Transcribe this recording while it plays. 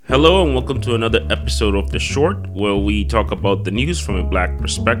Hello and welcome to another episode of The Short, where we talk about the news from a black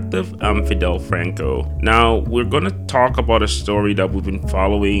perspective. I'm Fidel Franco. Now, we're going to talk about a story that we've been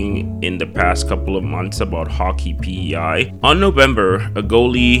following in the past couple of months about hockey PEI. On November, a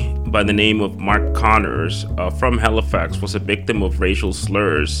goalie by the name of Mark Connors from Halifax was a victim of racial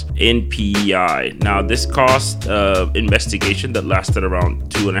slurs in PEI. Now, this caused an investigation that lasted around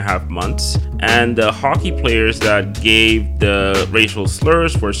 2.5 months, and the hockey players that gave the racial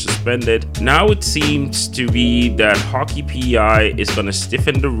slurs were suspended. Now it seems to be that hockey PEI is going to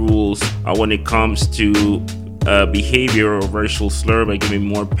stiffen the rules when it comes to behavior or racial slur by giving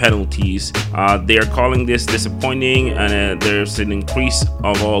more penalties. They are calling this disappointing, and there's an increase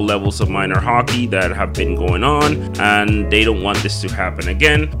of all levels of minor hockey that have been going on, and they don't want this to happen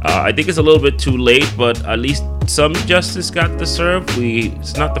again. I think it's a little bit too late, but at least some justice got deserved.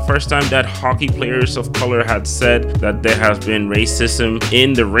 It's not the first time that hockey players of color had said that there has been racism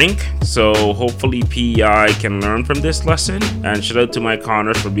in the rink, so hopefully PEI can learn from this lesson. And shout out to Mike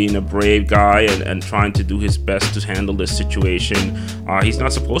Connors for being a brave guy and trying to do his best to handle this situation. He's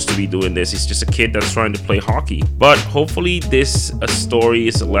not supposed to be doing this. He's just a kid that's trying to play hockey. But hopefully this story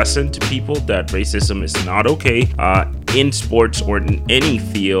is a lesson to people that racism is not okay in sports or in any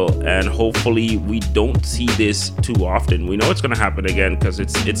field, and hopefully we don't see this too often. We know it's going to happen again because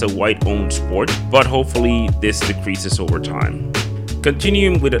it's a white-owned sport, but hopefully this decreases over time.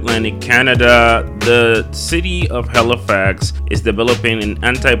 Continuing with Atlantic Canada, the city of Halifax is developing an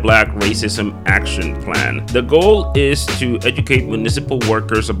anti-black racism action plan. The goal is to educate municipal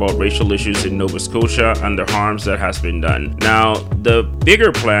workers about racial issues in Nova Scotia and the harms that has been done. Now, the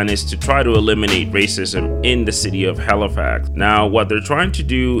bigger plan is to try to eliminate racism in the city of Halifax. Now, what they're trying to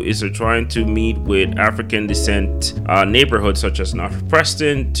do is they're trying to meet with African descent neighborhoods such as North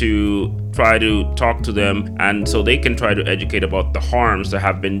Preston to try to talk to them, and so they can try to educate about the harms that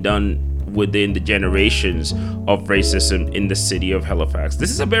have been done within the generations of racism in the city of Halifax. This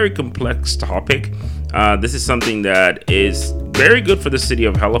is a very complex topic. This is something that is very good for the city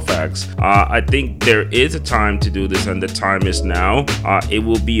of Halifax. I think there is a time to do this, and the time is now. It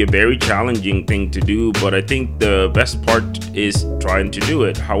will be a very challenging thing to do, but I think the best part is trying to do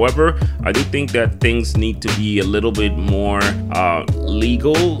it. However, I do think that things need to be a little bit more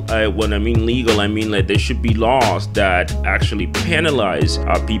legal. When I mean legal, I mean like there should be laws that actually penalize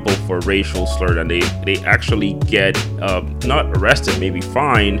people for racial slur, and they actually get not arrested, maybe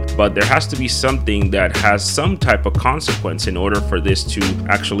fined, but there has to be something that has some type of consequence in order for this to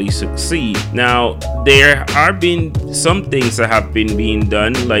actually succeed. Now, there have been some things that have been being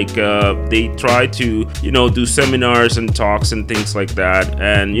done, like they try to, do seminars and talks and things like that,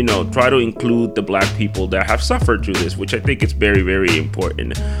 and, try to include the black people that have suffered through this, which I think is very, very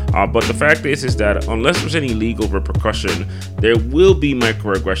important. But the fact is that unless there's any legal repercussion, there will be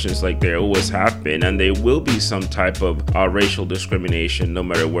microaggressions like there always have been, and there will be some type of racial discrimination no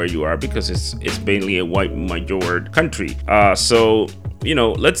matter where you are, because it's mainly a white majority country. So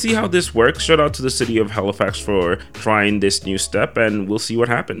let's see how this works. Shout out to the city of Halifax for trying this new step, and we'll see what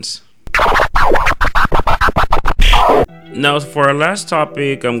happens. Now, for our last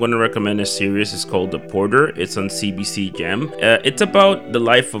topic, I'm going to recommend a series. It's called The Porter. It's on CBC Gem. It's about the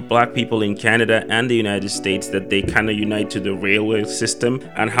life of black people in Canada and the United States, that they kind of unite to the railway system,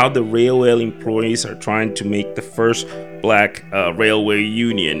 and how the railway employees are trying to make the first black railway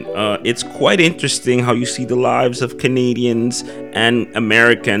union. It's quite interesting how you see the lives of Canadians and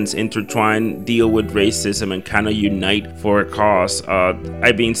Americans intertwine, deal with racism, and kind of unite for a cause.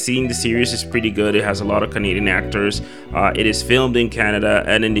 I've been seeing the series. Is pretty good. It has a lot of Canadian actors. It is filmed in Canada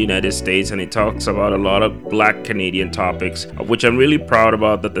and in the United States, and it talks about a lot of black Canadian topics, which I'm really proud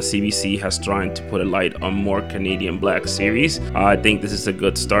about that the CBC has tried to put a light on more Canadian black series. I think this is a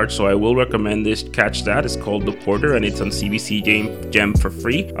good start, so I will recommend this. Catch that. It's called The Porter, and it's on CBC Gem for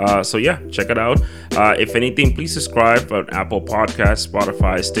free. So yeah, check it out. If anything, please subscribe on Apple Podcasts,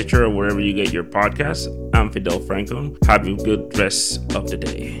 Spotify, Stitcher, or wherever you get your podcasts. I'm Fidel Franco. Have a good rest of the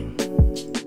day.